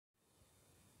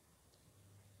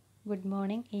Good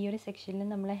morning. ഈ ഒരു സെക്ഷനിൽ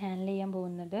നമ്മൾ ഹാൻഡിൽ ചെയ്യാൻ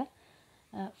പോകുന്നത്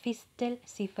ഫിസ്റ്റൽ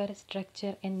സിഫർ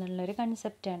സ്ട്രക്ചർ എന്നുള്ളൊരു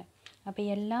കൺസെപ്റ്റാണ്. അപ്പോൾ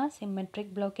എല്ലാ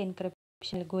സിമെട്രിക് ബ്ലോക്ക്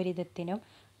എൻക്രിപ്ഷൻ അൽഗോരിതത്തിനും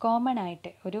കോമൺ ആയിട്ട്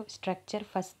ഒരു സ്ട്രക്ചർ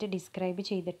ഫസ്റ്റ് ഡിസ്ക്രൈബ്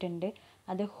ചെയ്തിട്ടുണ്ട്.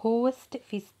 അത് ഹോസ്റ്റ്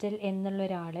ഫിസ്റ്റൽ എന്നുള്ള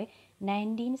ഒരാൾ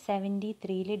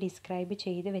 1973 ഡിസ്ക്രൈബ്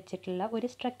ചെയ്ത് വെച്ചിട്ടുള്ള ഒരു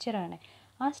സ്ട്രക്ചറാണ്.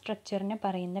 ആ സ്ട്രക്ചറിന്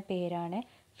പറയുന്ന പേരാണ്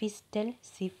ഫിസ്റ്റൽ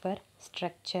സിഫർ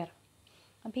സ്ട്രക്ചർ.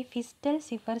 അപ്പോൾ ഈ ഫിസ്റ്റൽ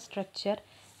സിഫർ സ്ട്രക്ചർ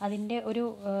അതിൻ്റെ ഒരു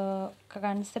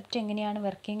കൺസെപ്റ്റ് എങ്ങനെയാണ്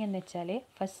വർക്കിംഗ് എന്ന് വെച്ചാൽ,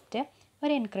 ഫസ്റ്റ്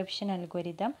ഒരു എൻക്രിപ്ഷൻ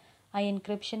അൽഗോരിതം, ആ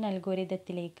എൻക്രിപ്ഷൻ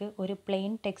അൽഗോരിതത്തിലേക്ക് ഒരു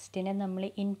പ്ലെയിൻ ടെക്സ്റ്റിനെ നമ്മൾ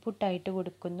ഇൻപുട്ടായിട്ട്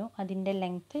കൊടുക്കുന്നു. അതിൻ്റെ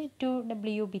ലെങ്ത്ത്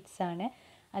 2W ബിറ്റ്സ് ആണ്.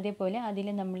 അതേപോലെ അതിൽ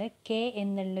നമ്മൾ K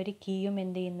എന്നുള്ളൊരു കീയും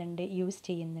എന്ത് ചെയ്യുന്നുണ്ട്, യൂസ്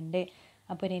ചെയ്യുന്നുണ്ട്.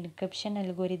 അപ്പോൾ ഒരു എൻക്രിപ്ഷൻ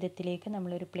അൽഗോരിതത്തിലേക്ക്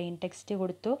നമ്മളൊരു പ്ലെയിൻ ടെക്സ്റ്റ്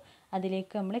കൊടുത്തു,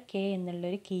 അതിലേക്ക് നമ്മൾ K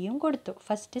എന്നുള്ളൊരു കീയും കൊടുത്തു.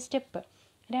 First step.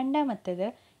 രണ്ടാമത്തേത്,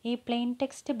 ഈ പ്ലെയിൻ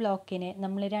ടെക്സ്റ്റ് ബ്ലോക്കിനെ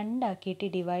നമ്മൾ രണ്ടാക്കിയിട്ട്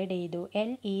ഡിവൈഡ് ചെയ്തു.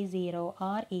 LE0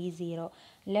 RE0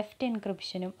 ലെഫ്റ്റ്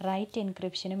എൻക്രിപ്ഷനും റൈറ്റ്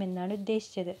എൻക്രിപ്ഷനും എന്നാണ്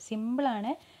ഉദ്ദേശിച്ചത്.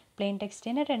 സിമ്പിളാണ്. പ്ലെയിൻ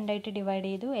ടെക്സ്റ്റിനെ രണ്ടായിട്ട് ഡിവൈഡ്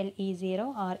ചെയ്തു, LE0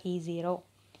 RE0.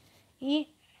 ഈ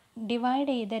ഡിവൈഡ്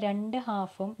ചെയ്ത രണ്ട്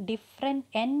ഹാഫും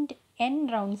ഡിഫറെൻറ്റ് എൻ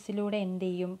റൗണ്ട്സിലൂടെ എന്ത്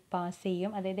ചെയ്യും, പാസ്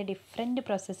ചെയ്യും. അതായത് ഡിഫറെൻറ്റ്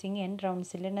പ്രോസസ്സിങ് എൻ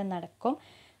റൗണ്ട്സിലൂടെ നടക്കും.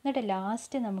 എന്നിട്ട്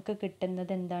ലാസ്റ്റ് നമുക്ക്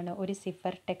കിട്ടുന്നത് എന്താണ്, ഒരു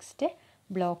സിഫർ ടെക്സ്റ്റ്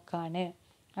ബ്ലോക്കാണ്.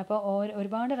 അപ്പോൾ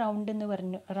ഒരുപാട് റൗണ്ട്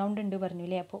ഉണ്ട്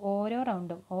പറഞ്ഞില്ലേ. അപ്പോൾ ഓരോ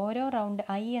റൗണ്ട്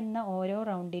I എന്ന ഓരോ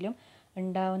റൗണ്ടിലും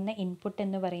ഉണ്ടാവുന്ന ഇൻപുട്ട്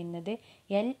എന്ന് പറയുന്നത്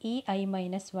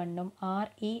LEI-1ഉം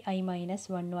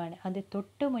REI-1ഉം ആണ്. അത്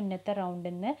തൊട്ട് മുന്നത്തെ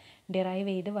റൗണ്ടിൽ നിന്ന് ഡിറൈവ്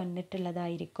ചെയ്ത്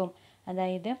വന്നിട്ടുള്ളതായിരിക്കും.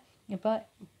 അതായത് ഇപ്പോൾ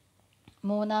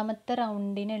മൂന്നാമത്തെ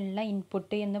റൗണ്ടിനുള്ള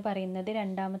ഇൻപുട്ട് എന്ന് പറയുന്നത്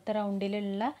രണ്ടാമത്തെ റൗണ്ടിൽ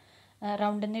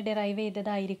നിന്ന് ഡിറൈവ്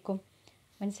ചെയ്തതായിരിക്കും.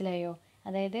 മനസ്സിലായോ?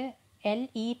 അതായത്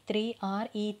LE3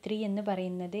 RE3 എന്ന്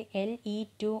പറയുന്നത്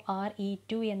LE2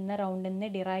 RE2 എന്ന റൗണ്ടിൽ നിന്ന്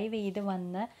ഡിറൈവ് ചെയ്ത്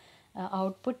വന്ന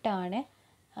ഔട്ട്പുട്ടാണ്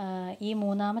ഈ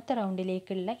മൂന്നാമത്തെ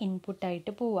റൗണ്ടിലേക്കുള്ള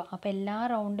ഇൻപുട്ടായിട്ട് പോവുക. അപ്പോൾ എല്ലാ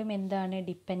റൗണ്ടും എന്താണ്,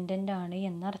 ഡിപ്പെൻഡൻ്റ് ആണ്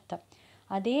എന്നർത്ഥം.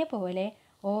 അതേപോലെ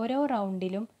ഓരോ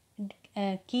റൗണ്ടിലും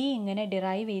കീ ഇങ്ങനെ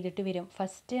ഡിറൈവ് ചെയ്തിട്ട് വരും.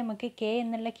 ഫസ്റ്റ് നമുക്ക് K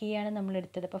എന്നുള്ള കീ ആണ് നമ്മൾ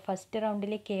എടുത്തത്. അപ്പോൾ ഫസ്റ്റ്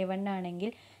റൗണ്ടിൽ K1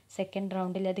 ആണെങ്കിൽ സെക്കൻഡ്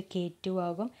റൗണ്ടിൽ അത് K2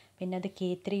 ആകും, പിന്നെ അത്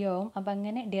K3 ആകും. അപ്പോൾ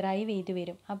അങ്ങനെ ഡിറൈവ് ചെയ്ത്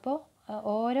വരും. അപ്പോൾ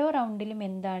ഓരോ റൗണ്ടിലും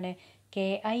എന്താണ്,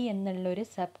 KI എന്നുള്ളൊരു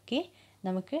സബ് കീ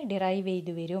നമുക്ക് ഡിറൈവ്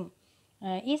ചെയ്ത് വരും.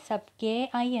 ഈ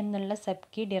KI എന്നുള്ള സബ്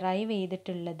കീ ഡിറൈവ്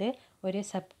ചെയ്തിട്ടുള്ളത് ഒരു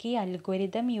സബ് കീ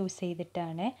അൽഗോരിതം യൂസ്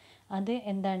ചെയ്തിട്ടാണ്. അത്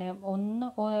എന്താണ്,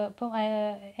 ഇപ്പം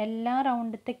എല്ലാ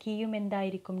റൗണ്ടത്തെ കീയും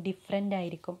എന്തായിരിക്കും, ഡിഫറെൻ്റ്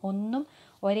ആയിരിക്കും. ഒന്നും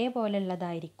ഒരേപോലെ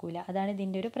ഉള്ളതായിരിക്കില്ല. അതാണ്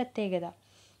ഇതിൻ്റെ ഒരു പ്രത്യേകത.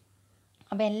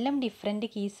 അപ്പോൾ എല്ലാം different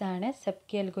കീസാണ് sub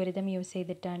key algorithm use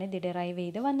ചെയ്തിട്ടാണ് ഇത് ഡിറൈവ്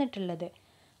ചെയ്ത് വന്നിട്ടുള്ളത്.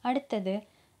 അടുത്തത്,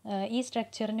 ഈ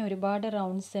സ്ട്രക്ചറിന് ഒരുപാട്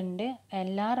റൗണ്ട്സ് ഉണ്ട്.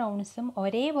 എല്ലാ റൗണ്ട്സും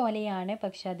ഒരേപോലെയാണ്,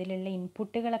 പക്ഷെ അതിലുള്ള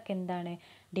ഇൻപുട്ടുകളൊക്കെ എന്താണ്,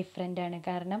 ഡിഫറെൻ്റ് ആണ്.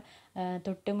 കാരണം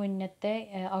തൊട്ട് മുന്നത്തെ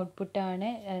ഔട്ട്പുട്ടാണ്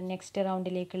നെക്സ്റ്റ്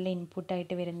റൗണ്ടിലേക്കുള്ള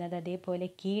ഇൻപുട്ടായിട്ട് വരുന്നത്. അതേപോലെ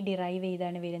കീ ഡിറൈവ്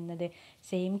ചെയ്താണ് വരുന്നത്.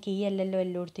 സെയിം കീ അല്ലല്ലോ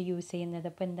എല്ലായിടത്തും യൂസ് ചെയ്യുന്നത്.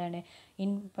 അപ്പോൾ എന്താണ്,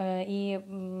 ഈ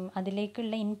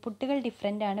അതിലേക്കുള്ള ഇൻപുട്ടുകൾ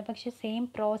ഡിഫറെൻ്റ് ആണ്, പക്ഷെ സെയിം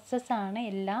പ്രോസസ്സാണ്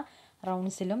എല്ലാ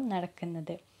റൗണ്ട്സിലും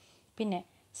നടക്കുന്നത്. പിന്നെ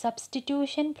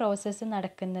സബ്സ്റ്റിറ്റ്യൂഷൻ പ്രോസസ്സ്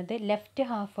നടക്കുന്നത് left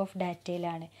half of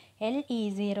ഡാറ്റയിലാണ്.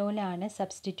 LE0യിലാണ്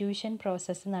substitution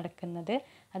process നടക്കുന്നത്.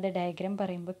 അത് ഡയഗ്രാം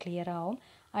പറയുമ്പോൾ ക്ലിയർ ആവും.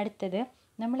 അടുത്തത്,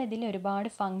 നമ്മളിതിൽ ഒരുപാട്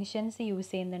ഫങ്ഷൻസ്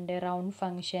യൂസ് ചെയ്യുന്നുണ്ട്. Round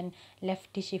function,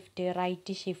 left shift,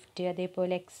 right shift,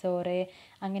 അതേപോലെ XOR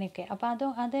അങ്ങനെയൊക്കെ. അപ്പോൾ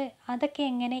അതൊക്കെ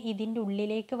എങ്ങനെ ഇതിൻ്റെ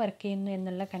ഉള്ളിലേക്ക് വർക്ക് ചെയ്യുന്നു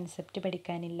എന്നുള്ള കൺസെപ്റ്റ്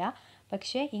പഠിക്കാനില്ല.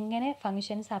 പക്ഷേ ഇങ്ങനെ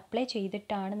ഫങ്ഷൻസ് അപ്ലൈ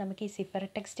ചെയ്തിട്ടാണ് നമുക്ക് ഈ സിഫർ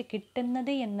ടെക്സ്റ്റ്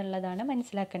കിട്ടുന്നത് എന്നുള്ളതാണ്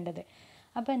മനസ്സിലാക്കേണ്ടത്.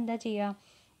 അപ്പോൾ എന്താ ചെയ്യുക,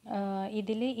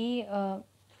 ഇതിൽ ഈ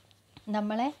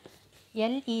നമ്മളെ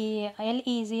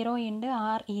LE0 ഉണ്ട്,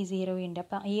 RE0 ഉണ്ട്.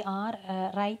 അപ്പം ഈ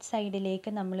റൈറ്റ് സൈഡിലേക്ക്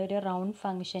നമ്മളൊരു റൗണ്ട്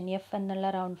ഫങ്ഷൻ F എന്നുള്ള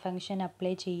റൗണ്ട് ഫങ്ഷൻ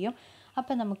അപ്ലൈ ചെയ്യും.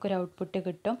 അപ്പോൾ നമുക്കൊരു ഔട്ട്പുട്ട്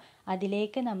കിട്ടും.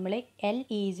 അതിലേക്ക് നമ്മൾ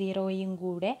LE0യും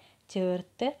കൂടെ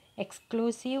ചേർത്ത്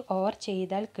എക്സ്ക്ലൂസീവ് OR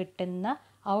ചെയ്താൽ കിട്ടുന്ന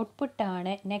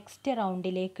ഔട്ട്പുട്ടാണ് നെക്സ്റ്റ്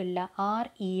റൗണ്ടിലേക്കുള്ള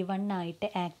RE1 ആയിട്ട്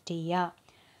ആക്ട് ചെയ്യുക.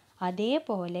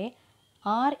 അതേപോലെ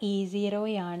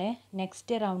RE0യാണ്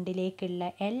നെക്സ്റ്റ് റൗണ്ടിലേക്കുള്ള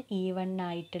LE1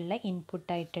 ആയിട്ടുള്ള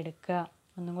ഇൻപുട്ടായിട്ട് എടുക്കുക.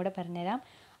 ഒന്നും കൂടെ പറഞ്ഞുതരാം.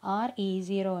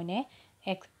 RE0നെ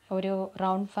ഒരു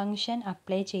റൗണ്ട് ഫങ്ഷൻ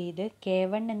അപ്ലൈ ചെയ്ത്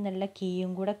K1 എന്നുള്ള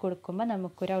കീയും കൂടെ കൊടുക്കുമ്പോൾ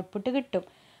നമുക്കൊരു ഔട്ട്പുട്ട് കിട്ടും.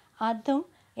 അതും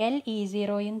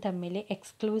LE0യും തമ്മിൽ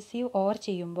എക്സ്ക്ലൂസീവ് OR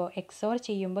ചെയ്യുമ്പോൾ, XOR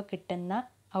ചെയ്യുമ്പോൾ കിട്ടുന്ന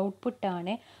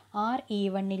ഔട്ട്പുട്ടാണ്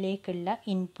RE1ലേക്കുള്ള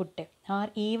ഇൻപുട്ട്.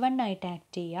 RE1 ആയിട്ട്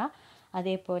ആക്ട് ചെയ്യുക.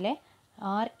 അതേപോലെ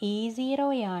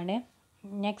RE0യാണ്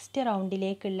നെക്സ്റ്റ്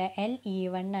റൗണ്ടിലേക്കുള്ള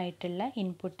LE1 ആയിട്ടുള്ള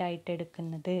ഇൻപുട്ടായിട്ട്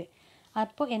എടുക്കുന്നത്.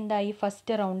 അപ്പോൾ എന്തായി,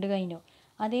 ഫസ്റ്റ് റൗണ്ട് കഴിഞ്ഞു.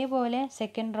 അതേപോലെ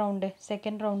സെക്കൻഡ്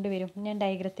റൗണ്ട് വരും. ഞാൻ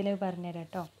ഡയഗ്രത്തിൽ പറഞ്ഞുതരാം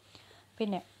കേട്ടോ.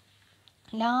 പിന്നെ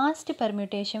ലാസ്റ്റ്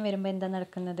പെർമ്യൂട്ടേഷൻ വരുമ്പോൾ എന്താ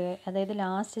നടക്കുന്നത്, അതായത്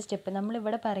ലാസ്റ്റ് സ്റ്റെപ്പ്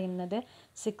നമ്മളിവിടെ പറയുന്നത്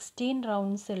 16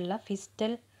 റൗണ്ട്സ് ഉള്ള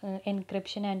ഫിസ്റ്റൽ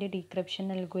എൻക്രിപ്ഷൻ ആൻഡ് ഡീക്രിപ്ഷൻ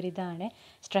അൽഗോരിതമാണ്,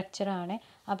 സ്ട്രക്ചറാണ്.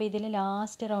 അപ്പോൾ ഇതിൽ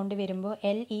ലാസ്റ്റ് റൗണ്ട് വരുമ്പോൾ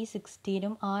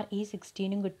LE16ഉം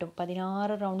RE16ഉം കിട്ടും.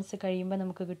 16 റൗണ്ട്സ് കഴിയുമ്പോൾ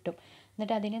നമുക്ക് കിട്ടും.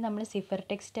 എന്നിട്ട് അതിനെ നമ്മൾ സിഫർ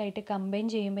ടെക്സ്റ്റ് ആയിട്ട് കമ്പൈൻ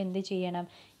ചെയ്യുമ്പോൾ എന്ത് ചെയ്യണം,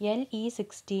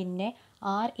 LE16നെ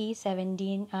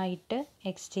RE17 ആയിട്ട്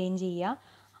എക്സ്ചേഞ്ച് ചെയ്യുക,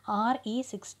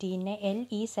 RE16നെ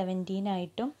LE17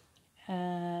 ആയിട്ടും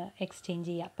എക്സ്ചേഞ്ച്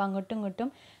ചെയ്യുക. അപ്പോൾ അങ്ങോട്ടും ഇങ്ങോട്ടും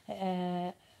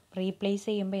റീപ്ലേസ്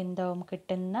ചെയ്യുമ്പോൾ എന്താവും,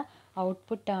 കിട്ടുന്ന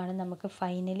ഔട്ട്പുട്ടാണ് നമുക്ക്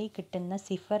ഫൈനലി കിട്ടുന്ന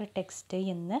സിഫർ ടെക്സ്റ്റ്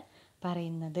എന്ന്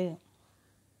പറയുന്നത്.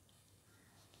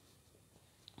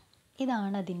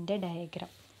 ഇതാണ് അതിൻ്റെ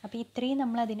ഡയഗ്രാം. അപ്പോൾ ഇത്രയും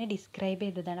നമ്മൾ അതിനെ ഡിസ്ക്രൈബ്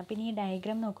ചെയ്തതാണ്. അപ്പോൾ ഇനി ഈ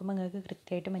ഡയഗ്രാം നോക്കുമ്പോൾ നിങ്ങൾക്ക്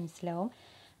കൃത്യമായിട്ട് മനസ്സിലാവും.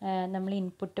 നമ്മൾ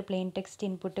ഇൻപുട്ട് പ്ലെയിൻ ടെക്സ്റ്റ്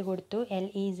ഇൻപുട്ട് കൊടുത്തു,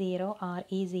 LE0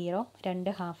 RE0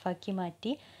 രണ്ട് ഹാഫാക്കി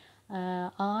മാറ്റി.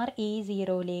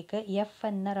 RE0യിലേക്ക് എഫ്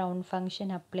എന്ന റൗണ്ട് ഫംഗ്ഷൻ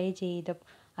അപ്ലൈ ചെയ്തു,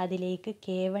 അതിലേക്ക്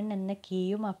K1 എന്ന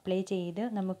കീയും അപ്ലൈ ചെയ്ത്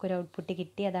നമുക്കൊരു ഔട്ട്പുട്ട്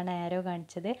കിട്ടി. അതാണ് ആരോ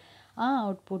കാണിച്ചത്. ആ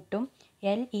ഔട്ട്പുട്ടും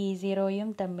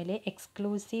LE0യും തമ്മിൽ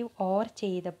എക്സ്ക്ലൂസീവ് ഓർ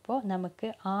ചെയ്തപ്പോൾ നമുക്ക്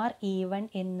RE1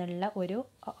 എന്നുള്ള ഒരു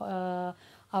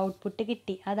ഔട്ട്പുട്ട്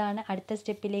കിട്ടി. അതാണ് അടുത്ത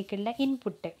സ്റ്റെപ്പിലേക്കുള്ള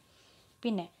ഇൻപുട്ട്.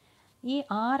 പിന്നെ ഈ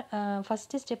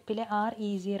ഫസ്റ്റ് സ്റ്റെപ്പിൽ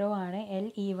RE0 ആണ്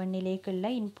LE1ലേക്കുള്ള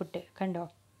ഇൻപുട്ട്. കണ്ടോ,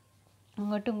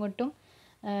 അങ്ങോട്ടും ഇങ്ങോട്ടും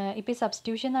ഇപ്പോൾ ഈ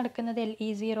സബ്സ്റ്റിറ്റ്യൂഷൻ നടക്കുന്നത്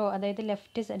LE0, അതായത്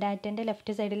ഡാറ്റൻ്റെ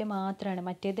ലെഫ്റ്റ് സൈഡിൽ മാത്രമാണ്,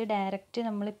 മറ്റേത് ഡയറക്റ്റ്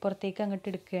നമ്മൾ ഇപ്പുറത്തേക്ക് അങ്ങോട്ട്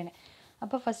എടുക്കുകയാണ്.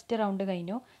 അപ്പോൾ ഫസ്റ്റ് റൗണ്ട്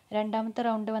കഴിഞ്ഞു. രണ്ടാമത്തെ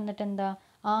റൗണ്ട് വന്നിട്ട് എന്താ,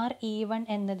 RE1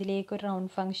 എന്നതിലേക്ക് ഒരു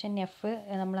റൗണ്ട് ഫംഗ്ഷൻ എഫ്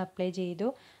നമ്മൾ അപ്ലൈ ചെയ്തു,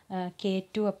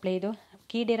 K2 അപ്ലൈ ചെയ്തു.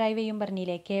 കീ ഡിറൈവ് ചെയ്യും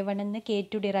പറഞ്ഞില്ലേ, K1 എന്ന്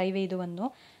K2 ഡിറൈവ് ചെയ്തു വന്നു.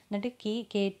 എന്നിട്ട്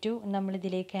K2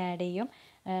 നമ്മളിതിലേക്ക് ആഡ് ചെയ്യും.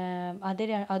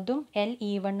 അതും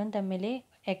LE1ഉം തമ്മിൽ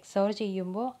എക്സോർ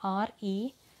ചെയ്യുമ്പോൾ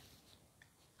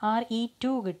RE2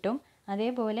 കിട്ടും.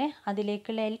 അതേപോലെ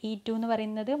അതിലേക്കുള്ള LE2 എന്ന്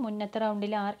പറയുന്നത് മുന്നത്തെ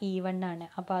റൗണ്ടിൽ RE1 ആണ്,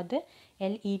 അപ്പോൾ അത്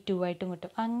LE2 ആയിട്ടും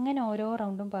കിട്ടും. അങ്ങനെ ഓരോ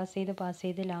റൗണ്ടും പാസ്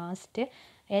ചെയ്ത് ലാസ്റ്റ്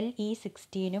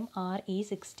LE16ഉം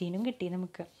RE16ഉം കിട്ടി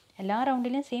നമുക്ക്. എല്ലാ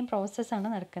റൗണ്ടിലും സെയിം പ്രോസസ്സാണ്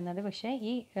നടക്കുന്നത്, പക്ഷേ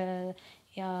ഈ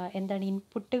എന്താണ്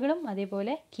ഇൻപുട്ടുകളും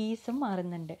അതേപോലെ കീസും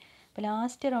മാറുന്നുണ്ട്. അപ്പോൾ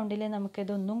ലാസ്റ്റ് റൗണ്ടിൽ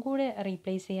നമുക്കിതൊന്നും കൂടെ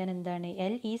റീപ്ലേസ് ചെയ്യാൻ എന്താണ്,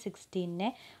 LE16നെ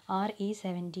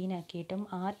RE17 ആക്കിയിട്ടും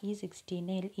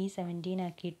RE16നെ LE17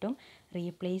 ആക്കിയിട്ടും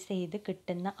റീപ്ലേസ് ചെയ്ത്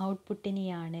കിട്ടുന്ന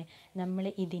ഔട്ട്പുട്ടിനെയാണ് നമ്മൾ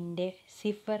ഇതിൻ്റെ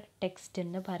സിഫർ ടെക്സ്റ്റ്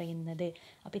എന്ന് പറയുന്നത്.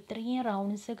 അപ്പോൾ ഇത്രയും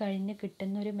റൗണ്ട്സ് കഴിഞ്ഞ്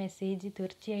കിട്ടുന്ന ഒരു മെസ്സേജ്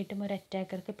തീർച്ചയായിട്ടും ഒരു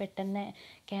അറ്റാക്കർക്ക് പെട്ടെന്ന്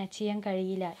ക്യാച്ച് ചെയ്യാൻ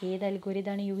കഴിയില്ല. ഏത്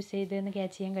അൽഗോരിതമാണ് യൂസ് ചെയ്തതെന്ന്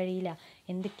ക്യാച്ച് ചെയ്യാൻ കഴിയില്ല.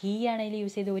 എന്ത് കീ ആണെങ്കിലും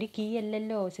യൂസ് ചെയ്ത്, ഒരു കീ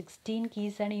അല്ലല്ലോ, 16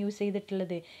 കീസാണ് യൂസ്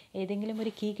ചെയ്തിട്ടുള്ളത്. ഏതെങ്കിലും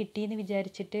ഒരു കീ കിട്ടിയെന്ന്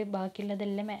വിചാരിച്ചിട്ട്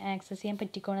ബാക്കിയുള്ളതെല്ലാം ആക്സസ് ചെയ്യാൻ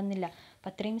പറ്റിക്കോണമെന്നില്ല. അപ്പം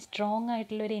അത്രയും സ്ട്രോങ്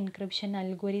ആയിട്ടുള്ള ഒരു എൻക്രിപ്ഷൻ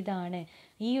അൽഗോരിതമാണ്.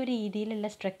 ഈ ഒരു രീതിയിലുള്ള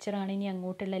സ്ട്രക്ചറാണ് ഇനി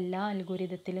അങ്ങോട്ടുള്ള എല്ലാ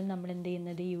അൽഗോരിതത്തിലും നമ്മൾ എന്ത്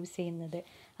ചെയ്യുന്നത്, യൂസ് ചെയ്യുന്നത്.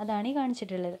 അതാണ് ഈ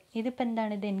കാണിച്ചിട്ടുള്ളത്. ഇതിപ്പോൾ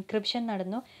എന്താണ്, ഇത് എൻക്രിപ്ഷൻ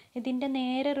നടന്നു. ഇതിൻ്റെ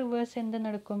നേരെ റിവേഴ്സ് എന്ത്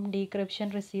നടക്കും, ഡീക്രിപ്ഷൻ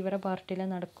റിസീവർ പാർട്ടിൽ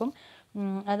നടക്കും.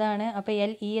 അതാണ്. അപ്പോൾ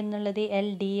LE എന്നുള്ളത്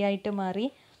LD ആയിട്ട് മാറി.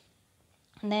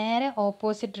 നേരെ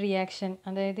ഓപ്പോസിറ്റ് റിയാക്ഷൻ,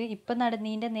 അതായത് ഇപ്പം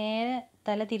നടന്നതിൻ്റെ നേരെ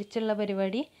തല തിരിച്ചുള്ള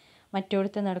പരിപാടി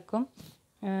മറ്റോടത്ത് നടക്കും.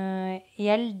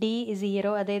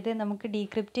 LD0, അതായത് നമുക്ക്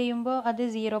ഡീക്രിപ്റ്റ് ചെയ്യുമ്പോൾ അത്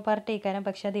 0 പാർട്ട് ആയിക്കാരം,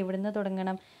 പക്ഷെ അത് എവിടുന്ന്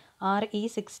തുടങ്ങണം,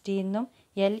 RE16നും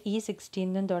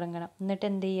LE16നും തുടങ്ങണം. എന്നിട്ട്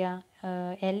എന്ത് ചെയ്യുക,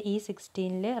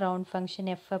 LE16ൽ റൗണ്ട് ഫംഗ്ഷൻ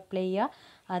എഫ് അപ്ലൈ ചെയ്യുക,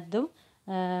 അതും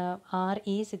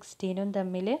RE16നും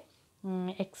തമ്മിൽ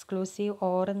എക്സ്ക്ലൂസീവ്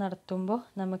ഓർ നടത്തുമ്പോൾ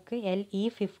നമുക്ക്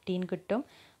LE15 കിട്ടും.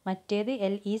 മറ്റേത്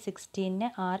LE16നെ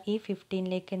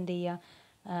RE15ലേക്ക് എന്ത് ചെയ്യുക,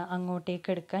 അങ്ങോട്ടേക്ക്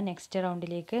എടുക്കുക നെക്സ്റ്റ്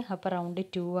റൗണ്ടിലേക്ക്. അപ്പോൾ റൗണ്ട്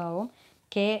 2 ആവും.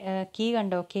 കീ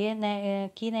കണ്ടോ,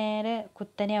 കീ നേരെ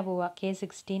കുത്തനെയാണ് പോവുക,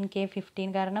 K16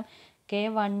 K15, കാരണം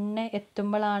K1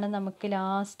 എത്തുമ്പോഴാണ് നമുക്ക്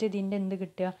ലാസ്റ്റ് ഇതിൻ്റെ എന്ത്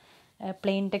കിട്ടുക,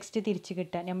 പ്ലെയിൻ ടെക്സ്റ്റ് തിരിച്ച്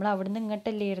കിട്ടുക. നമ്മൾ അവിടുന്ന്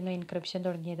ഇങ്ങോട്ടല്ലായിരുന്നു എൻക്രിപ്ഷൻ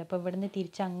തുടങ്ങിയത്, അപ്പോൾ ഇവിടുന്ന്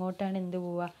തിരിച്ച് അങ്ങോട്ടാണ് എന്ത്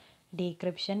പോവുക,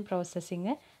 ഡീക്രിപ്ഷൻ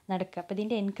പ്രോസസ്സിങ് നടക്കുക. അപ്പോൾ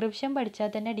ഇതിൻ്റെ എൻക്രിപ്ഷൻ പഠിച്ചാൽ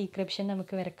തന്നെ ഡീക്രിപ്ഷൻ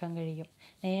നമുക്ക് വരക്കാൻ കഴിയും.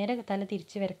 നേരെ തല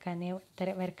തിരിച്ച്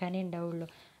വരക്കാനേ ഉണ്ടാവുള്ളൂ.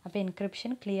 അപ്പോൾ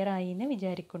എൻക്രിപ്ഷൻ ക്ലിയർ ആയി എന്ന്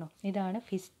വിചാരിക്കണം. ഇതാണ്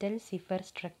ഫിസ്റ്റൽ സിഫർ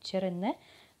സ്ട്രക്ചർ എന്ന്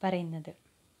പറയുന്നത്.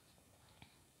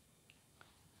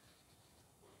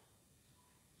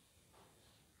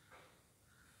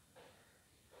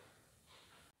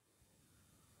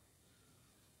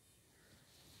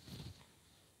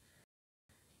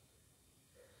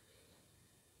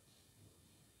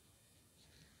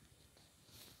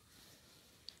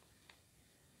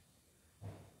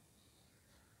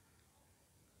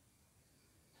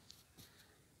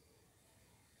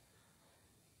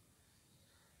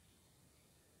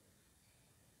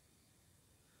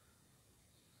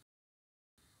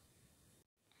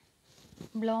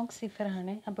 ബ്ലോക്ക്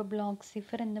സിഫറാണ്. അപ്പോൾ ബ്ലോക്ക്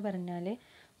സിഫർ എന്ന് പറഞ്ഞാൽ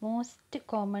മോസ്റ്റ്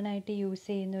കോമൺ ആയിട്ട് യൂസ്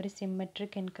ചെയ്യുന്ന ഒരു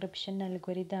സിമെട്രിക് എൻക്രിപ്ഷൻ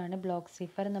അൽഗോരിതമാണ് ബ്ലോക്ക്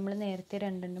സിഫർ. നമ്മൾ നേരത്തെ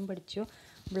രണ്ടെണ്ണം പഠിച്ചു.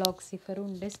 ബ്ലോക്ക് സിഫറും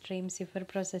ഉണ്ട്, സ്ട്രീം സിഫർ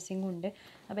പ്രോസസ്സിങ്ങും ഉണ്ട്.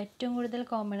 അപ്പോൾ ഏറ്റവും കൂടുതൽ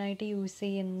കോമൺ ആയിട്ട് യൂസ്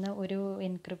ചെയ്യുന്ന ഒരു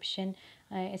encryption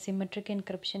symmetric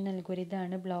encryption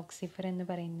അൽഗോരിതമാണ് block cipher എന്ന്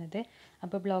പറയുന്നത്.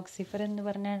 അപ്പോൾ ബ്ലോക്ക് സിഫർ എന്ന്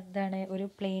പറഞ്ഞാൽ എന്താണ്? ഒരു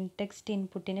പ്ലെയിൻ ടെക്സ്റ്റ്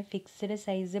ഇൻപുട്ടിനെ ഫിക്സ്ഡ്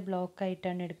സൈസ് ബ്ലോക്ക്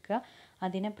ആയിട്ടാണ് എടുക്കുക.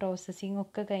 അതിനെ പ്രോസസ്സിംഗ്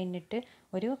ഒക്കെ കഴിഞ്ഞിട്ട്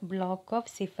ഒരു ബ്ലോക്ക്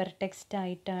ഓഫ് സിഫർ ടെക്സ്റ്റ്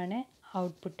ആയിട്ടാണ്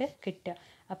ഔട്ട്പുട്ട് കിട്ടുക.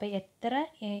 അപ്പോൾ എത്ര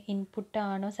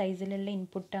ഇൻപുട്ടാണോ, സൈസിലുള്ള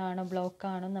ഇൻപുട്ടാണോ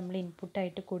ബ്ലോക്കാണോ നമ്മൾ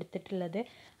ഇൻപുട്ടായിട്ട് കൊടുത്തിട്ടുള്ളത്,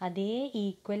 അതേ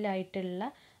ഈക്വൽ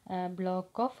ആയിട്ടുള്ള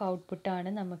ബ്ലോക്ക് ഓഫ്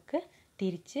ഔട്ട്പുട്ടാണ് നമുക്ക്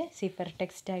തിരിച്ച് സിഫർ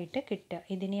ടെക്സ്റ്റായിട്ട് കിട്ടുക.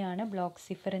 ഇതിനെയാണ് ബ്ലോക്ക്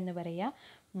സിഫർ എന്ന് പറയുക.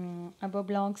 അപ്പോൾ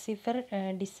ബ്ലോക്ക് സിഫർ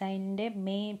ഡിസൈനിൻ്റെ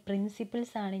മെയിൻ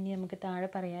പ്രിൻസിപ്പിൾസ് ആണ് ഇനി നമുക്ക് താഴെ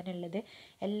പറയാനുള്ളത്.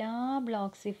 എല്ലാ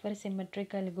ബ്ലോക്ക് സിഫർ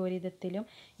സിമെട്രിക് അൽഗോരിതത്തിലും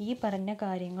ഈ പറഞ്ഞ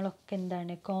കാര്യങ്ങളൊക്കെ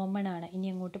എന്താണ്? കോമൺ ആണ്. ഇനി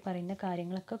അങ്ങോട്ട് പറയുന്ന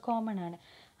കാര്യങ്ങളൊക്കെ കോമൺ ആണ്.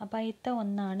 അപ്പോൾ അതിലത്തെ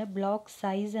ഒന്നാണ് ബ്ലോക്ക്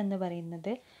സൈസ് എന്ന്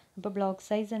പറയുന്നത്. അപ്പോൾ ബ്ലോക്ക്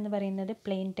സൈസ് എന്ന് പറയുന്നത്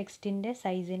പ്ലെയിൻ ടെക്സ്റ്റിൻ്റെ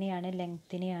സൈസിനെയാണ്,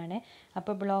 ലെങ്ത്തിനെയാണ്.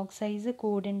 അപ്പോൾ ബ്ലോക്ക് സൈസ്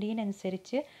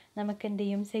കൂടേണ്ടതിനനുസരിച്ച് നമുക്ക് എന്ത്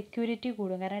ചെയ്യും? സെക്യൂരിറ്റി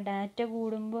കൂടും. കാരണം ഡാറ്റ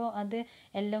കൂടുമ്പോൾ അത്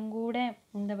എല്ലാം കൂടെ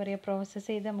എന്താ പറയുക, പ്രോസസ്സ്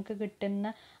ചെയ്ത് നമുക്ക്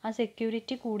കിട്ടുന്ന ആ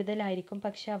സെക്യൂരിറ്റി കൂടുതലായിരിക്കും.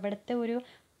 പക്ഷെ അവിടുത്തെ ഒരു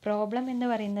പ്രോബ്ലം എന്ന്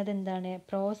പറയുന്നത് എന്താണ്?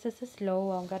 പ്രോസസ്സ് സ്ലോ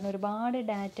ആവും. കാരണം ഒരുപാട്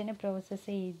ഡാറ്റനെ പ്രോസസ്സ്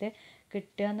ചെയ്ത്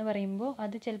കിട്ടുക എന്ന് പറയുമ്പോൾ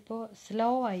അത് ചിലപ്പോൾ സ്ലോ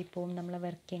ആയിപ്പോവും നമ്മളെ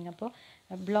വർക്കിംഗ്. അപ്പോൾ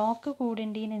ബ്ലോക്ക്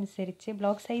കൂടേണ്ടതിനനുസരിച്ച്,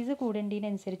 ബ്ലോക്ക് സൈസ്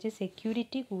കൂടേണ്ടതിനനുസരിച്ച്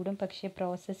സെക്യൂരിറ്റി കൂടും. പക്ഷേ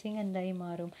പ്രോസസ്സിങ് എന്തായി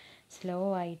മാറും? സ്ലോ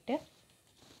ആയിട്ട്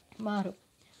മാറും.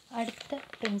 അടുത്ത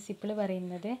പ്രിൻസിപ്പിൾ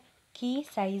പറയുന്നത് കീ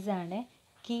സൈസാണ്.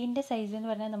 കീൻ്റെ സൈസ് എന്ന്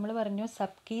പറഞ്ഞാൽ നമ്മൾ പറഞ്ഞു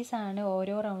സബ് കീസ് ആണ്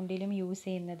ഓരോ റൗണ്ടിലും യൂസ്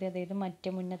ചെയ്യുന്നത്. അതായത്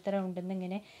മുന്നത്തെ റൗണ്ടിൽ നിന്ന്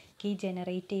ഇങ്ങനെ കീ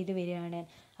ജനറേറ്റ് ചെയ്ത് വരികയാണ്.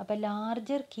 അപ്പോൾ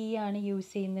ലാർജർ കീ ആണ്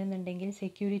യൂസ് ചെയ്യുന്നതെന്നുണ്ടെങ്കിൽ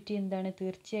സെക്യൂരിറ്റി എന്താണ്?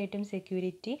 തീർച്ചയായിട്ടും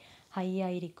സെക്യൂരിറ്റി ഹൈ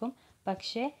ആയിരിക്കും.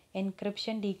 പക്ഷേ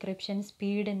എൻക്രിപ്ഷൻ ഡീക്രിപ്ഷൻ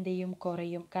സ്പീഡ് എന്ത് ചെയ്യും?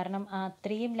 കുറയും. കാരണം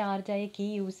അത്രയും ലാർജായ കീ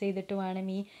യൂസ് ചെയ്തിട്ട് വേണം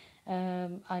ഈ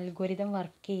അൽഗോരിതം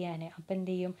വർക്ക് ചെയ്യാൻ. അപ്പോൾ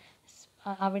എന്ത് ചെയ്യും?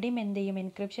 അവിടെയും എന്ത് ചെയ്യും?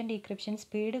 എൻക്രിപ്ഷൻ ഡീക്രിപ്ഷൻ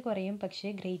സ്പീഡ് കുറയും, പക്ഷേ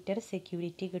ഗ്രേറ്റർ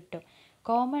സെക്യൂരിറ്റി കിട്ടും.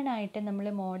 കോമൺ ആയിട്ട് നമ്മൾ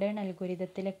മോഡേൺ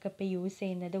അൽഗോരിതത്തിലൊക്കെ ഇപ്പോൾ യൂസ്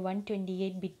ചെയ്യുന്നത്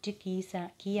 128 ബിറ്റ്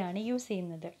കീ ആണ് യൂസ്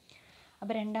ചെയ്യുന്നത്.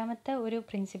 അപ്പോൾ രണ്ടാമത്തെ ഒരു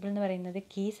പ്രിൻസിപ്പിൾ എന്ന് പറയുന്നത്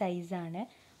കീ സൈസാണ്.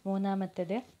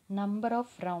 മൂന്നാമത്തത് number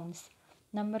of rounds.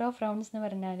 Number of rounds എന്ന്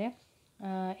പറഞ്ഞാൽ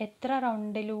എത്ര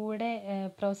റൗണ്ടിലൂടെ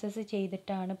പ്രോസസ്സ്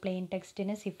ചെയ്തിട്ടാണ് പ്ലെയിൻ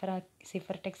ടെക്സ്റ്റിനെ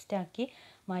സിഫർ ടെക്സ്റ്റാക്കി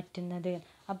മാറ്റുന്നത്.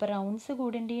 അപ്പോൾ റൗണ്ട്സ്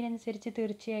കൂടേണ്ടതിനനുസരിച്ച്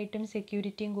തീർച്ചയായിട്ടും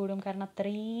സെക്യൂരിറ്റിയും കൂടും. കാരണം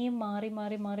അത്രയും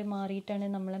മാറിയിട്ടാണ്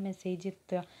നമ്മളെ മെസ്സേജ്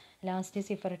എത്തുക, ലാസ്റ്റ്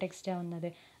സിഫർ ടെക്സ്റ്റ് ആവുന്നത്.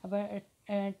 അപ്പോൾ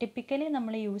ടിപ്പിക്കലി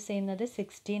നമ്മൾ യൂസ് ചെയ്യുന്നത്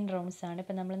 16 റൗണ്ട്സ് ആണ്.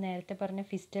 ഇപ്പോൾ നമ്മൾ നേരത്തെ പറഞ്ഞ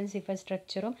ഫിസ്റ്റൽ സിഫർ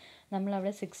സ്ട്രക്ചറും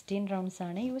നമ്മളവിടെ 16 റൗണ്ട്സ്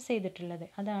ആണ് യൂസ് ചെയ്തിട്ടുള്ളത്.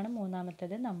 അതാണ്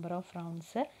മൂന്നാമത്തത്, നമ്പർ ഓഫ്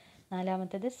റൗണ്ട്സ്.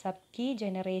 നാലാമത്തത് സബ് കീ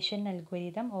ജനറേഷൻ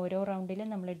അൽഗോരിതം. ഓരോ റൗണ്ടിലും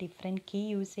നമ്മൾ ഡിഫറെൻറ്റ് കീ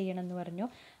യൂസ് ചെയ്യണമെന്ന് പറഞ്ഞു.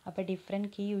 അപ്പോൾ ഡിഫറെൻറ്റ്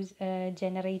കീ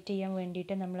ജനറേറ്റ് ചെയ്യാൻ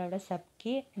വേണ്ടിയിട്ട് നമ്മളവിടെ sub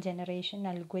key generation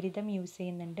algorithm use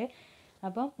ചെയ്യുന്നുണ്ട്.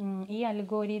 അപ്പോൾ ഈ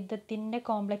അൽഗോരിതത്തിൻ്റെ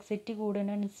കോംപ്ലക്സിറ്റി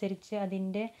കൂടുന്നതനുസരിച്ച്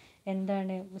അതിൻ്റെ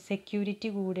എന്താണ്? സെക്യൂരിറ്റി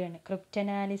കൂടുകയാണ്. ക്രിപ്റ്റ്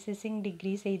അനാലിസിസിങ്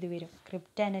ഡിഗ്രീസ് ചെയ്ത് വരും.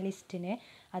 ക്രിപ്റ്റ് അനലിസ്റ്റിന്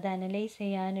അത് അനലൈസ്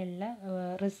ചെയ്യാനുള്ള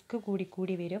റിസ്ക്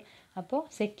കൂടി വരും. അപ്പോൾ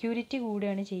സെക്യൂരിറ്റി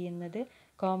കൂടുകയാണ് ചെയ്യുന്നത്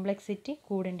കോംപ്ലക്സിറ്റി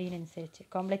കൂടേണ്ടതിനനുസരിച്ച്.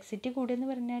 കോംപ്ലക്സിറ്റി കൂടുകയെന്ന്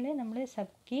പറഞ്ഞാൽ നമ്മൾ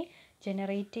സബ് കീ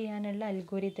ജനറേറ്റ് ചെയ്യാനുള്ള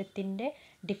അൽഗോരിതത്തിൻ്റെ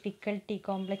ഡിഫിക്കൽട്ടി,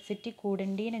 കോംപ്ലക്സിറ്റി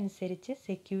കൂടേണ്ടതിനനുസരിച്ച്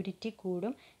സെക്യൂരിറ്റി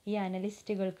കൂടും. ഈ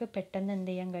അനലിസ്റ്റുകൾക്ക് പെട്ടെന്ന് എന്ത്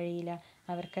ചെയ്യാൻ കഴിയില്ല?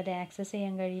 അവർക്കത് ആക്സസ്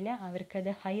ചെയ്യാൻ കഴിയില്ല. അവർക്കത്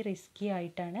ഹൈ റിസ്കി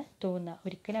ആയിട്ടാണ് തോന്നുക.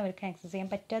 ഒരിക്കലും അവർക്ക് ആക്സസ് ചെയ്യാൻ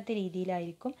പറ്റാത്ത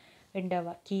രീതിയിലായിരിക്കും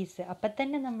ഉണ്ടാവുക കീസ്. അപ്പം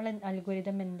തന്നെ നമ്മൾ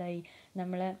അൽഗോരിതം എന്തായി?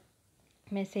 നമ്മളെ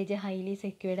മെസ്സേജ് ഹൈലി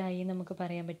സെക്യൂർഡ് ആയി നമുക്ക്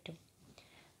പറയാൻ പറ്റും.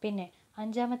 പിന്നെ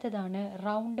അഞ്ചാമത്തേതാണ്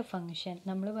റൗണ്ട് ഫങ്ഷൻ.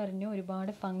 നമ്മൾ പറഞ്ഞു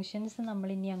ഒരുപാട് ഫങ്ഷൻസ് നമ്മൾ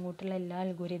ഇനി അങ്ങോട്ടുള്ള എല്ലാ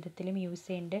അൽഗോരിതത്തിലും യൂസ്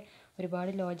ചെയ്യുന്നുണ്ട്,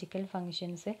 ഒരുപാട് ലോജിക്കൽ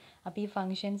ഫങ്ഷൻസ്. അപ്പോൾ ഈ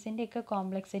ഫങ്ഷൻസിൻ്റെയൊക്കെ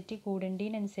കോംപ്ലക്സിറ്റി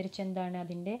കൂടേണ്ടതിനനുസരിച്ച് എന്താണ്?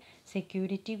 അതിൻ്റെ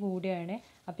സെക്യൂരിറ്റി കൂടുകയാണ്.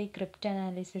 അപ്പോൾ ഈ ക്രിപ്റ്റ്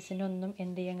അനാലിസിസിനൊന്നും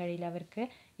എന്ത് ചെയ്യാൻ കഴിയില്ല, അവർക്ക്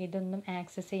ഇതൊന്നും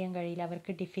ആക്സസ് ചെയ്യാൻ കഴിയില്ല.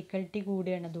 അവർക്ക് ഡിഫിക്കൽട്ടി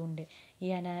കൂടുകയാണ്. അതുകൊണ്ട്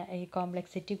ഈ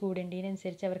കോംപ്ലക്സിറ്റി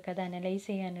കൂടേണ്ടതിനനുസരിച്ച് അവർക്കത് അനലൈസ്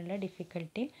ചെയ്യാനുള്ള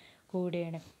ഡിഫിക്കൽട്ടി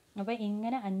കൂടുകയാണ്. അപ്പോൾ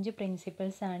ഇങ്ങനെ 5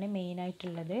 പ്രിൻസിപ്പിൾസാണ്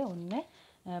മെയിനായിട്ടുള്ളത്. ഒന്ന്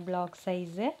ബ്ലോക്ക്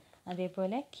സൈസ്,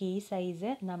 അതേപോലെ key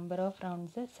size, number of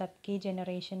rounds, sub key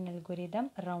generation algorithm,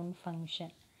 round function.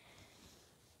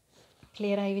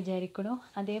 Clear ആയി വിചാരിക്കണു.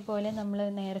 അതേപോലെ നമ്മൾ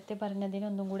നേരത്തെ പറഞ്ഞതിന്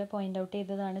ഒന്നും കൂടെ പോയിൻ്റ് ഔട്ട്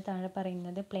ചെയ്തതാണ് താഴെ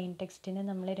പറയുന്നത്. പ്ലെയിൻ ടെക്സ്റ്റിനെ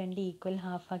നമ്മൾ 2 ഈക്വൽ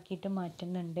ഹാഫ് ആക്കിയിട്ട്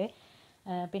മാറ്റുന്നുണ്ട്.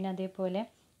 പിന്നെ അതേപോലെ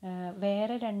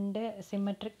വേറെ 2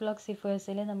 സിമെട്രിക് ബ്ലോക്ക്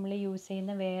സിഫേഴ്സിൽ നമ്മൾ യൂസ്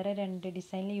ചെയ്യുന്ന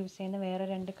ഡിസൈനിൽ യൂസ് ചെയ്യുന്ന വേറെ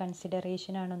 2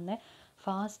 കൺസിഡറേഷനാണ്. ഒന്ന്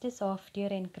fast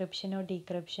software encryption or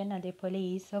decryption, അതേപോലെ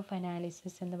ഈസ് ഓഫ്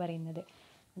അനാലിസിസ് എന്ന് പറയുന്നത്.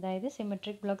 അതായത്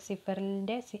സിമെട്രിക് ബ്ലോക്ക്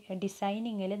സിഫറിൻ്റെ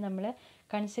ഡിസൈനിങ്ങിൽ നമ്മൾ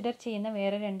കൺസിഡർ ചെയ്യുന്ന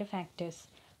വേറെ 2 ഫാക്ടേഴ്സ്.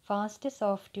 ഫാസ്റ്റ്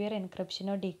സോഫ്റ്റ്വെയർ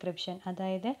എൻക്രിപ്ഷനോ ഡീക്രിപ്ഷൻ,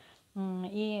 അതായത്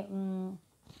ഈ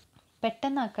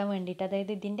പെട്ടെന്നാക്കാൻ വേണ്ടിയിട്ട്,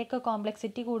 അതായത് ഇതിൻ്റെയൊക്കെ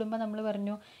കോംപ്ലക്സിറ്റി കൂടുമ്പോൾ നമ്മൾ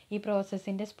പറഞ്ഞു ഈ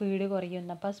പ്രോസസ്സിൻ്റെ സ്പീഡ്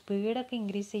കുറയുന്നു. അപ്പോൾ ആ സ്പീഡൊക്കെ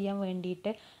ഇൻക്രീസ് ചെയ്യാൻ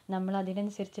വേണ്ടിയിട്ട് നമ്മൾ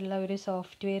അതിനനുസരിച്ചുള്ള ഒരു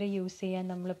സോഫ്റ്റ്വെയർ യൂസ് ചെയ്യാൻ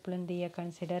നമ്മളെപ്പോഴും എന്ത് ചെയ്യുക,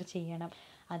 കൺസിഡർ ചെയ്യണം.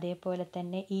 അതേപോലെ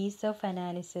തന്നെ ഈസ് ഓഫ്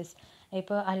അനാലിസിസ്,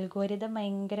 ഇപ്പോൾ അൽഗോരിതം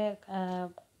ഭയങ്കര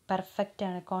പെർഫെക്റ്റ്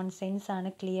ആണ്, കോൺസൈൻസ് ആണ്,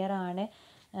 ക്ലിയർ ആണ്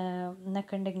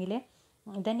എന്നൊക്കെ ഉണ്ടെങ്കിൽ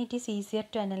then it is easier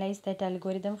to analyze that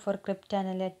algorithm for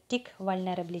cryptanalytic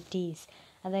vulnerabilities.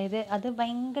 അതായത് അത്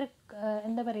ഭയങ്കര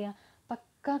എന്താ പറയുക,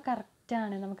 പക്ക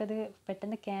കറക്റ്റാണ്, നമുക്കത്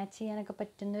പെട്ടെന്ന് ക്യാച്ച് ചെയ്യാനൊക്കെ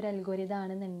പറ്റുന്നൊരു അൽഗോരിതം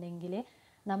ആണെന്നുണ്ടെങ്കിൽ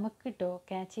നമുക്ക്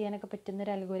ക്യാച്ച് ചെയ്യാനൊക്കെ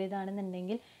പറ്റുന്നൊരു അൽഗോരിതം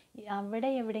ആണെന്നുണ്ടെങ്കിൽ അവിടെ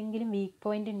എവിടെയെങ്കിലും വീക്ക്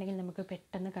പോയിൻ്റ് ഉണ്ടെങ്കിൽ നമുക്ക്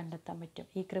പെട്ടെന്ന് കണ്ടെത്താൻ പറ്റും.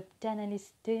 ഈ ക്രിപ്റ്റ്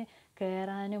അനലിസ്റ്റ്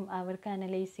കയറാനും അവർക്ക്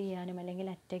അനലൈസ് ചെയ്യാനും അല്ലെങ്കിൽ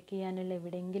അറ്റാക്ക് ചെയ്യാനുള്ള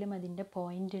എവിടെയെങ്കിലും അതിൻ്റെ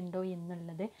പോയിൻ്റ് ഉണ്ടോ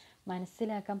എന്നുള്ളത്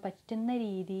മനസ്സിലാക്കാൻ പറ്റുന്ന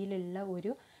രീതിയിലുള്ള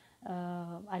ഒരു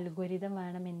അൽഗോരിതം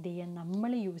വേണം എന്ത് ചെയ്യാൻ,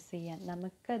 നമ്മൾ യൂസ് ചെയ്യാൻ.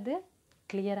 നമുക്കത്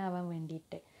ക്ലിയർ ആവാൻ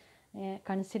വേണ്ടിയിട്ട്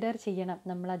കൺസിഡർ ചെയ്യണം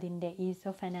നമ്മളതിൻ്റെ ഈസ്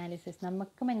ഓഫ് അനാലിസിസ്.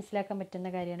 നമുക്ക് മനസ്സിലാക്കാൻ പറ്റുന്ന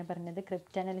കാര്യമാണ് പറഞ്ഞത്.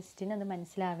 ക്രിപ്റ്റ് അനലിസ്റ്റിന് അത്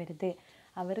മനസ്സിലാവരുത്,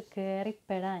 അവർ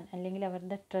കയറിപ്പെടാൻ അല്ലെങ്കിൽ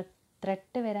അവരുടെ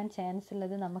ത്രെട്ട് വരാൻ ചാൻസ്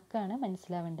ഉള്ളത് നമുക്കാണ്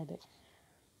മനസ്സിലാവേണ്ടത്.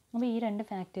 അപ്പോൾ ഈ രണ്ട്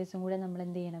ഫാക്ടേഴ്സും കൂടെ നമ്മൾ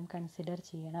എന്ത് ചെയ്യണം, കൺസിഡർ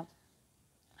ചെയ്യണം.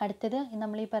 അടുത്തത്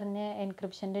നമ്മൾ ഈ പറഞ്ഞ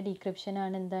എൻക്രിപ്ഷൻ്റെ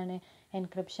ഡീക്രിപ്ഷനാണ്. എന്താണ്,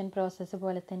 എൻക്രിപ്ഷൻ പ്രോസസ്സ്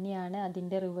പോലെ തന്നെയാണ്,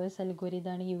 അതിൻ്റെ റിവേഴ്സ്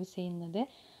അൽഗോരിതമാണ് യൂസ് ചെയ്യുന്നത്.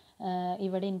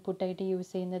 ഇവിടെ ഇൻപുട്ടായിട്ട്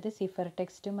യൂസ് ചെയ്യുന്നത് സിഫർ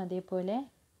ടെക്സ്റ്റും അതേപോലെ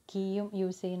കീയും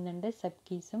യൂസ് ചെയ്യുന്നുണ്ട്, സബ്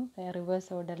കീസും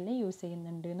റിവേഴ്സ് ഓർഡറിൽ യൂസ്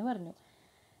ചെയ്യുന്നുണ്ട് എന്ന് പറഞ്ഞു.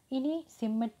 ഇനി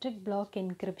സിമ്മട്രിക് ബ്ലോക്ക്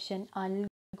എൻക്രിപ്ഷൻ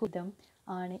അൽഗോരിതം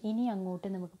ആണ് ഇനി അങ്ങോട്ട്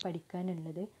നമുക്ക്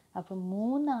പഠിക്കാനുള്ളത്. അപ്പം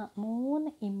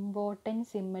മൂന്ന് ഇമ്പോർട്ടൻറ്റ്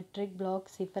സിമ്മട്രിക്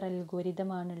ബ്ലോക്ക് സിഫർ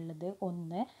അൽഗോരിതമാണുള്ളത്.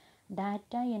 ഒന്ന്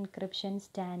data encryption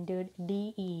standard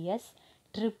DES,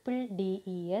 triple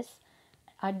DES,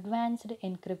 advanced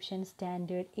encryption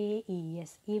standard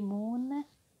AES. ഈ മൂന്ന്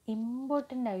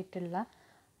ഇമ്പോർട്ടൻ്റ് ആയിട്ടുള്ള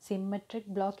സിമ്മട്രിക്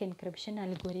ബ്ലോക്ക് എൻക്രിപ്ഷൻ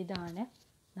അൽഗോരിതമാണ്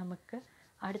നമുക്ക്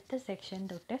അടുത്ത സെക്ഷൻ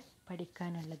തൊട്ട്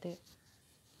പഠിക്കാനുള്ളത്.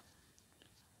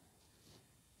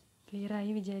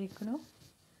 ക്ലിയറായി വിചാരിക്കുന്നു.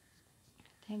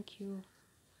 Thank you.